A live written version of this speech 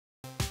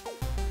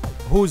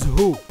Who's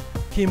who?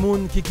 Qui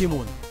moun qui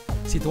moun.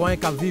 Citoyen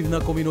qui vivent dans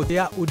la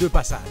communauté ou de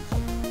passage.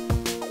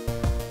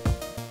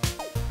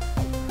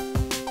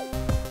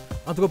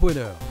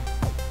 Entrepreneur,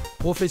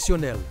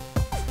 professionnel,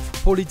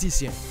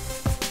 politicien,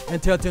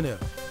 entrepreneur.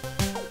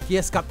 Qui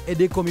est-ce qui a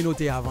aidé la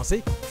communauté à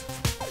avancer?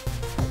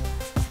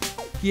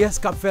 Qui est-ce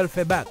qui a fait le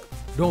feedback?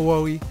 Don't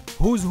worry,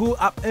 who's who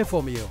a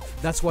informé you.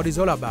 That's what it's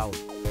all about.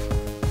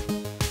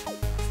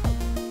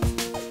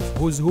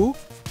 Who's who?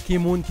 Qui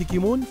moun qui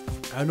moun?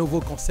 Un nouveau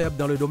concept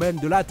dans le domaine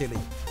de la télé.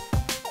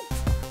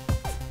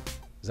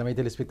 Amis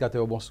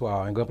téléspectateurs,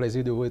 bonsoir. Un grand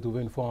plaisir de vous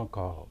retrouver une fois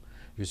encore.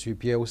 Je suis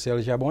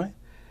Pierre-Oussel Jabouin.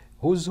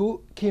 Who's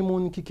Who, Qui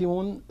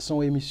Moun,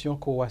 sont émissions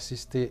qu'on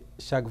assiste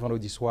chaque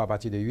vendredi soir à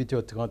partir de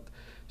 8h30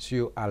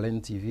 sur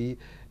Allen TV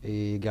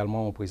et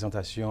également en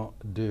présentation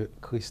de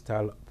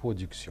Crystal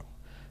Production.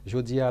 Je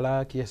dis à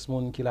la qui est ce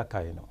monde qui la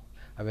caille, non?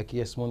 Avec qui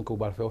est ce monde qu'on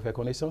va faire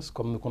connaissance,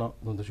 comme nous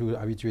sommes toujours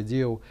habitués à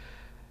dire,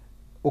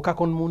 au cas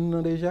qu'on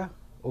monde déjà,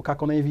 au cas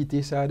qu'on a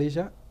invité ça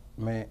déjà,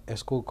 mais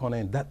est-ce qu'on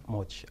connaît that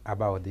much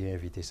about des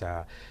invités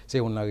ça? C'est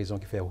une raison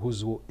qui fait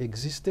Who's Who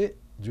exister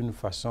d'une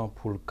façon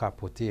pour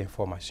capoter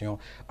information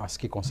en ce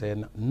qui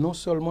concerne non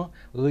seulement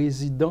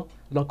résidents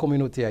dans la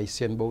communauté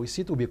haïtienne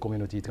ici ou bien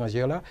communauté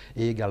étrangère là,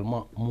 et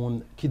également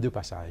monde qui de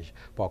passage.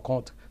 Par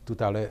contre, tout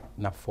à l'heure,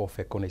 nous avons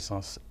fait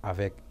connaissance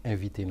avec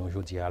invité nous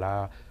aujourd'hui à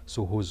la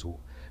sur Who's Who.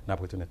 Nous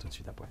allons retourner tout de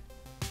suite après.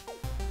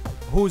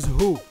 Who's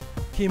Who?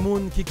 Qui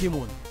moun?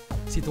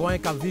 Citoyen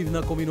qui vivent dans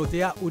la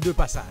communauté ou de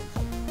passage.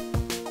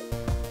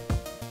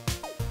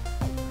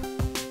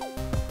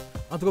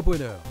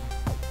 Entrepreneur,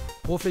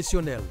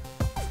 professionnel,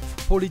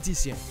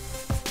 politicien,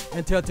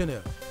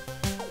 entrepreneur.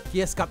 Qui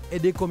est-ce qui a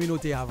aidé la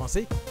communauté à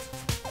avancer?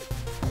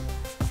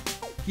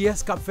 Qui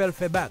est-ce qui a fait le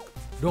feedback?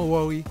 Don't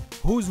worry,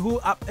 who's who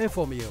a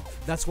informé you.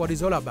 That's what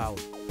it's all about.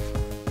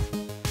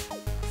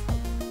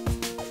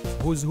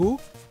 Who's who?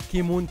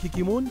 Qui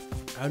moun?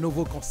 Un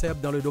nouveau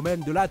concept dans le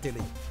domaine de la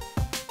télé.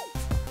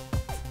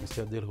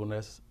 Mr.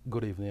 Holness,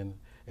 good evening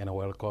and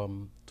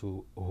welcome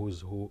to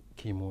Who's Who,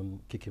 Qui Moun.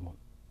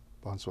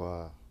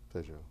 Bonsoir,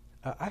 pleasure.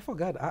 I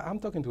forgot. I'm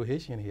talking to a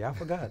Haitian here. I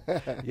forgot.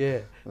 Yeah.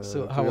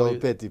 So how are are you?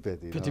 Petit,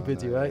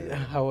 right? Yeah.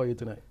 How are you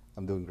tonight?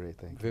 I'm doing great,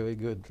 thank you. Very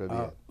good. Très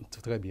bien.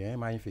 Très bien,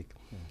 magnifique.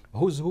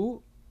 Who's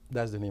Who?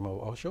 That's the name of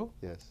our show.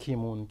 Yes. Qui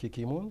Moun?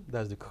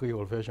 That's the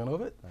Creole version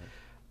of it.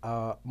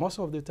 Right. Most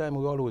of the time,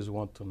 we always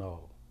want to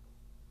know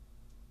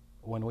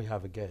when we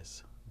have a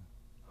guest,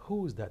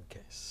 who's that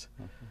guest?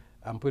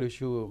 I'm pretty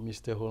sure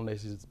Mr.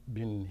 Holness has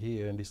been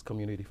here in this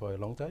community for a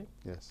long time.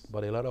 Yes.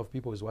 But a lot of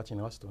people is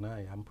watching us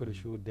tonight. I'm pretty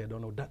sure they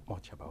don't know that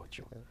much about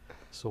you. Yeah.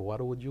 So what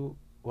would you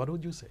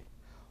say?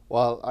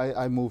 Well,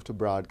 I moved to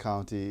Broward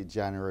County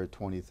January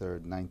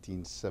 23rd,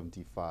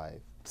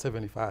 1975.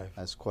 75.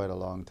 That's quite a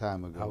long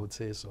time ago. I would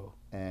say so.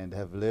 And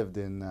have lived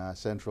in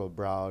central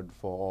Broward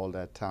for all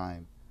that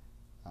time,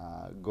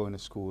 going to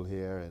school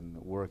here and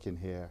working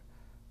here.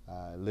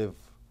 Live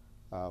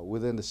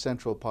within the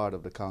central part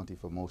of the county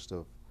for most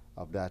of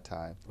that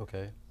time.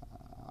 Okay.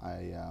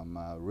 I am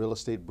a real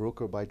estate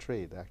broker by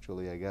trade.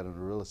 Actually, I got into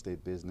the real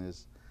estate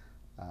business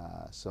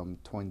some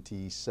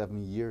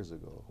 27 years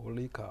ago.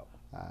 Holy cow.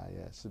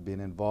 Yes,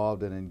 been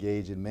involved and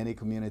engaged in many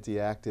community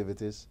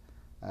activities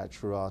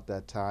throughout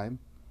that time.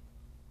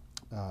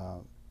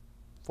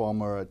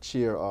 Former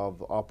chair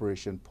of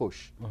Operation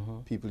Push,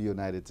 People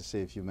United to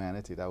Save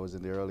Humanity. That was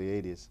in the early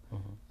 80s.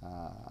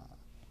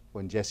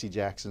 When Jesse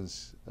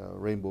Jackson's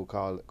Rainbow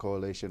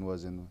Coalition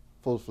was in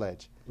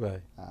full-fledged.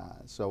 Right.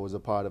 So I was a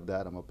part of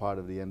that. I'm a part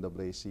of the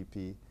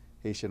NAACP,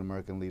 Haitian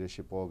American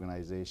Leadership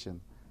Organization,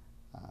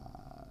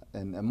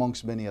 and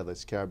amongst many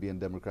others, Caribbean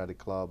Democratic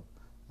Club,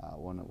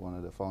 one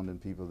of the founding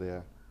people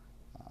there,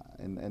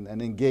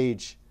 and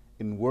engage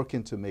in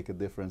working to make a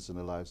difference in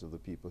the lives of the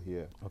people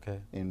here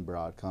in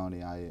Broward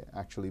County. I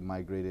actually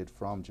migrated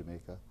from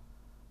Jamaica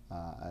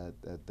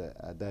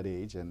at that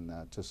age,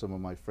 and to some of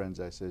my friends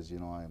I says, you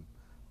know, I'm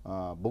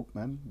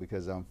Bookman,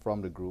 because I'm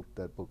from the group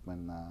that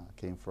Bookman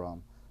came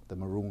from, the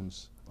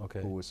Maroons,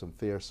 who were some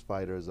fierce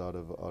fighters out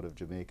of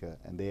Jamaica,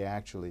 and they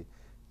actually,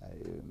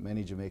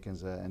 many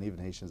Jamaicans and even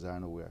Haitians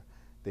aren't aware,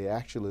 they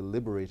actually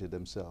liberated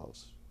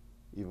themselves,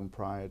 even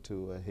prior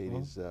to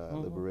Haiti's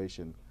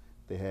liberation.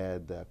 They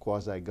had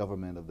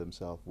quasi-government of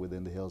themselves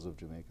within the hills of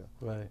Jamaica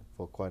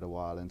for quite a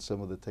while, and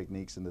some of the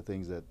techniques and the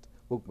things that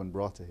Bookman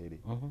brought to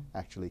Haiti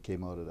actually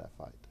came out of that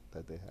fight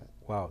that they had.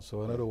 Wow,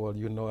 so in other words,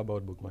 you know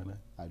about Bookman,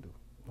 eh? I do.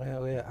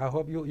 Well, yeah, I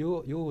hope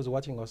you who's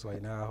watching us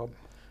right now,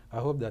 I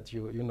hope that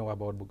you know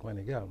about Bookman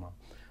again.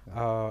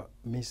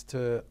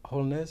 Mr.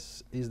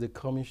 Holness is the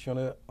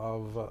commissioner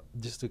of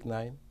District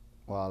 9.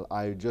 Well,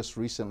 I just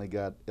recently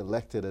got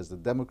elected as the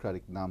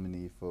Democratic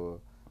nominee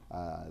for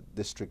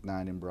District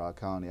 9 in Broward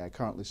County. I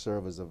currently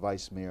serve as the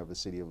vice mayor of the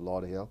city of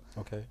Lauderdale.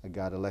 Okay. I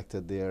got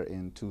elected there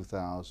in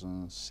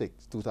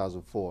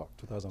 2004.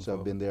 So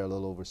I've been there a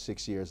little over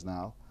 6 years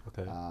now.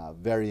 Okay.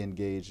 Very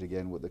engaged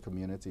again with the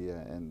community,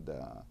 and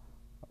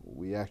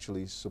we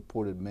actually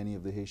supported many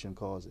of the Haitian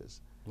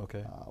causes.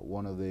 Okay.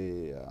 One of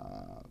the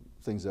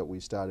things that we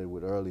started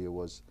with earlier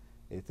was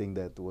a thing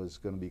that was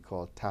going to be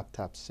called Tap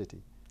Tap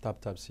City.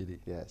 Tap Tap City.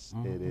 Yes,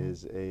 it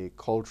is a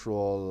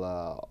cultural,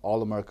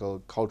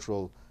 all-American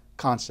cultural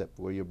concept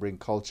where you bring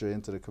culture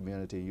into the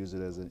community, use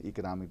it as an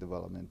economic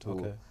development tool.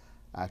 Okay.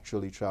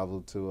 Actually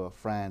traveled to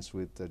France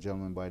with a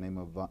gentleman by the name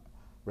of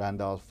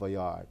Randolph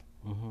Vallard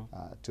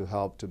to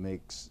help to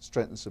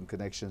strengthen some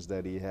connections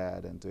that he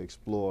had and to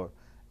explore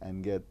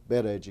and get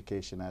better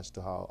education as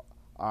to how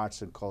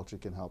arts and culture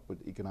can help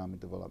with economic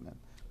development.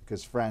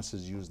 Because France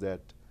has used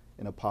that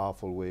in a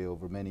powerful way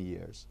over many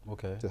years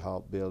to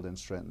help build and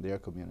strengthen their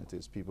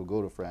communities. People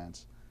go to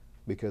France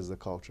because of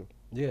the culture,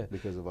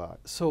 because of art.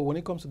 So when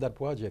it comes to that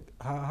project,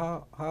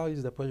 how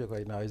is the project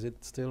right now? Is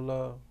it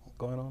still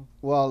going on?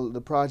 Well,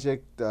 the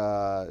project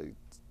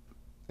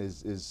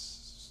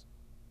is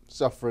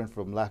suffering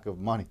from lack of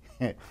money.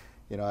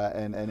 You know,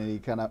 and in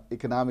the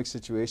economic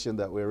situation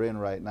that we're in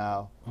right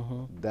now,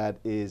 that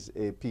is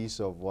a piece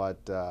of what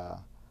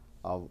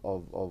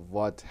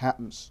what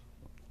happens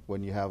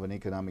when you have an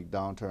economic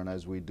downturn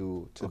as we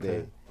do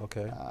today.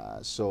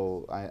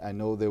 So I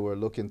know they were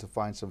looking to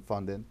find some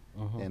funding,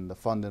 and the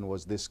funding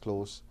was this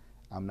close.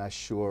 I'm not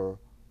sure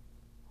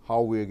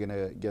how we're going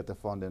to get the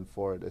funding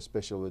for it,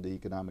 especially with the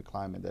economic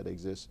climate that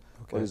exists.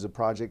 But it's a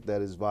project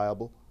that is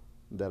viable,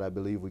 that I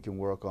believe we can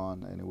work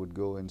on, and it would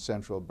go in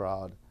Central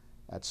Broad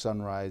at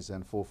Sunrise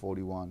and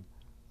 441,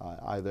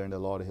 either in the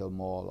Lauderhill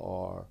Mall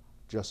or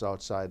just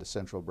outside the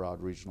Central Broad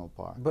Regional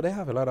Park. But they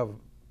have a lot of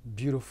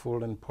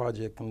beautiful and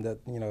project and that,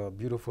 you know,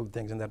 beautiful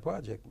things in that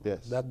project.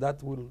 Yes.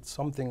 That will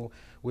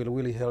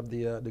really help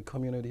the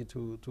community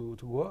to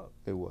go up.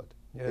 It would.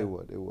 Yeah. It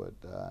would. It would.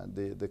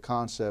 The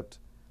concept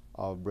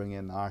of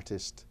bringing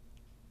artists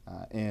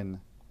in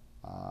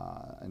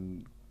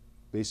and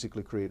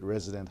basically create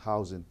resident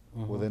housing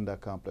within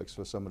that complex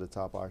for some of the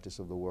top artists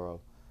of the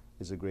world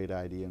is a great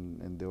idea,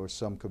 and there were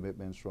some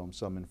commitments from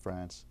some in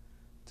France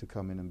to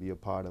come in and be a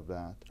part of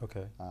that.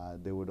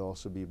 There would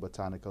also be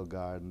botanical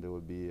garden. There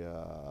would be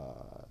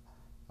a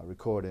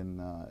recording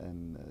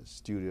and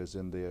studios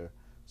in there.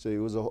 So it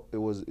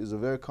was a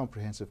very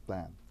comprehensive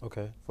plan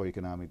for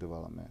economic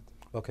development.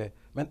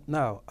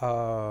 Now,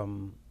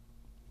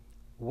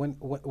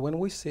 when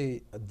we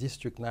say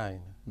District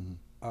 9,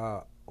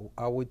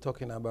 are we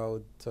talking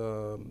about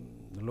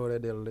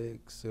Lauderdale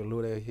Lakes,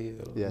 Lauderdale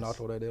Hill, North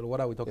Lauderdale? What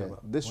are we talking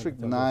about? District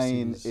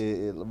 9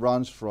 it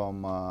runs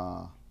from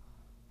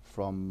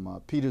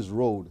Peters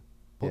Road.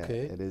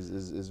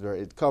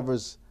 It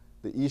covers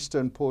the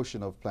eastern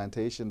portion of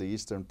Plantation, the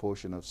eastern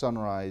portion of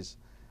Sunrise,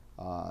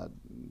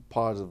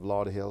 part of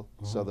Lauderhill,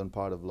 southern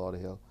part of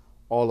Lauderhill,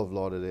 all of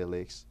Lauderdale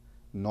Lakes,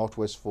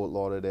 northwest Fort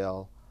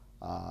Lauderdale,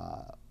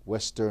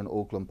 western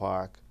Oakland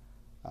Park,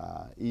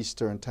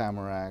 eastern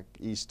Tamarack,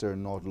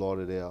 eastern North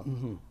Lauderdale,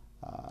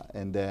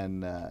 and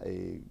then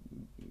a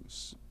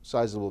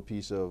sizable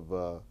piece of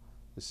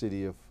the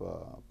city of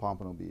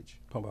Pompano Beach.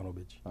 Pompano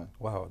Beach. Right.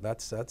 Wow,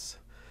 that's a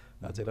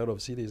lot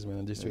of cities, man.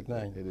 In District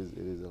 9. It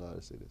is a lot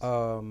of cities.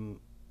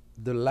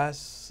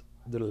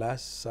 The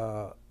last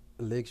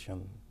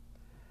election,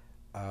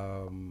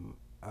 I'm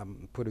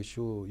pretty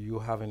sure you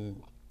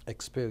haven't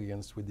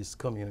experienced with this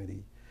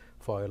community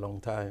for a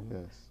long time.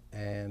 Yes.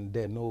 And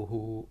they know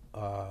who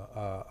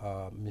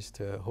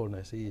Mr.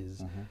 Holness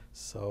is.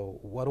 So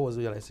what was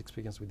your last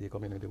experience with the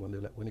community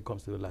when it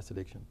comes to the last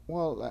election?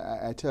 Well,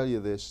 I tell you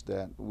this,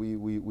 that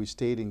we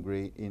stayed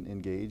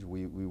engaged.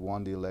 We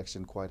won the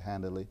election quite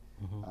handily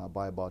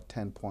by about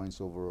 10 points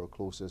over our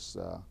closest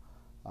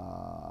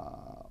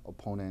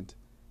opponent.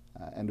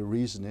 And the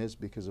reason is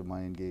because of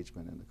my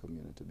engagement in the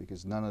community,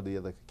 because none of the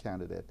other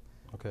candidate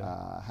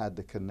had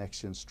the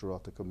connections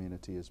throughout the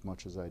community as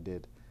much as I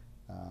did.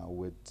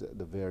 With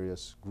the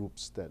various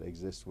groups that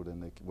exist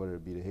within whether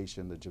it be the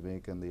Haitian, the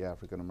Jamaican, the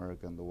African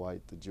American, the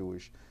white, the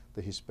Jewish,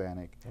 the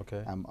Hispanic.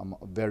 I'm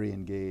very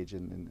engaged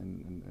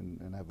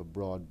and have a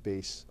broad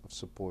base of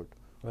support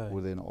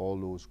within all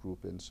those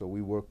groupings. So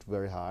we worked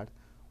very hard.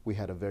 We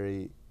had a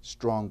very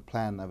strong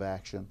plan of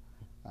action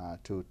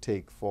to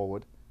take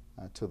forward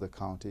to the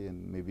county,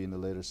 and maybe in the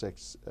later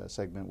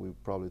segment we'll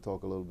probably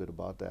talk a little bit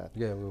about that.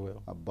 Yeah, we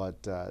will.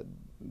 But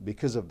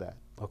because of that,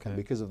 and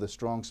because of the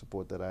strong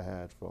support that I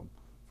had from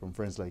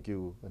friends like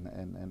you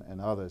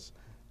and others,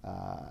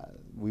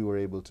 we were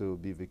able to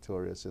be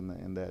victorious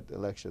in that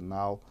election.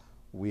 Now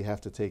we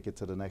have to take it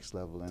to the next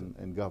level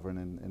and govern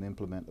and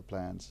implement the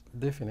plans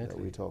that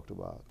we talked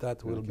about.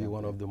 That will be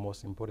one of the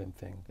most important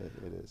things.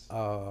 It is.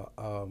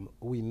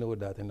 We know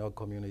that in our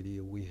community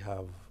we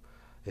have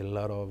a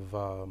lot of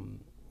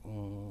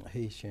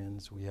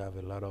Haitians, we have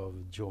a lot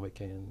of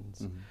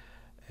Jamaicans,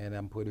 and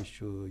I'm pretty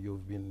sure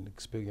you've been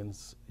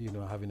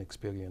having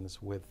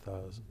experience with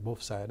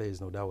both sides. There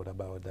is no doubt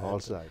about that. All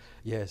sides.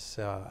 Yes,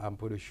 I'm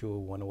pretty sure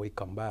when we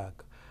come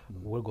back,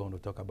 we're going to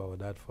talk about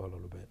that for a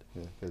little bit.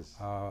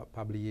 Pas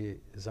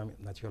oublier,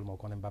 naturellement,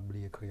 qu'on n'aime pas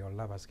oublier créole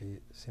là parce que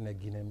c'est n'est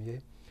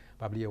guinéen.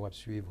 Pas oublier de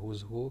suivre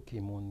Hozho,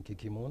 Kimoun,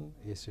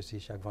 et ceci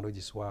chaque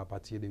vendredi soir à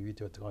partir de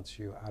 8h30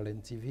 sur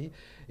Allen TV,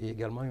 et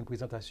également une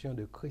présentation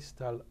de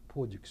Crystal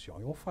Production.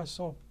 Une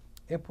façon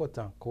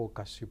importante qu'on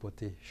a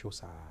supporté chose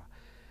ça.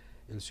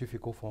 Il suffit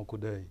qu'on fasse un coup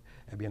d'œil.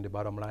 Eh bien, de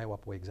bottom line, on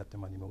va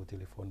exactement le numéro de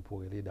téléphone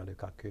pour aller dans le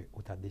cas que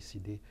vous avez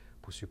décidé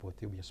pour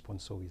supporter ou bien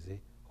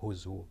sponsoriser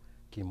Who's Who,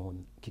 Kimon,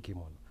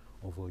 Kikimon.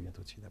 On vous revient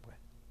tout de suite après.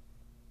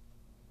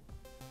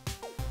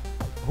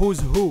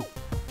 Who's Who,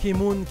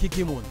 Kimon,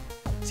 Kikimon.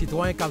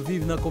 Citoyens qui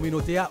vivent dans la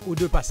communauté ou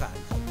de passage.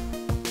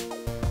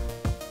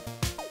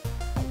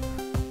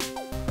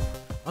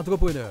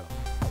 Entrepreneurs,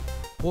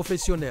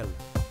 professionnels,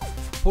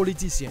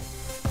 politiciens,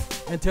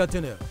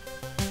 entrepreneurs.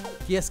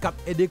 Qui est-ce qui a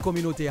aidé la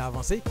communauté à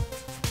avancer?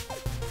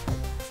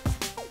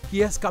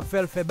 Qui est-ce qui a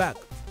fait le feedback?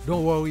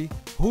 Don't worry,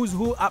 Who's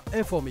Who a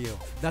informé you.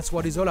 That's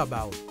what it's all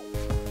about.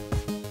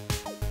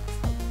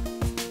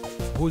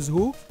 Who's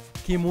Who,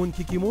 Kimoun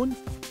Kikimoun,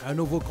 un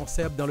nouveau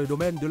concept dans le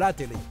domaine de la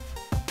télé.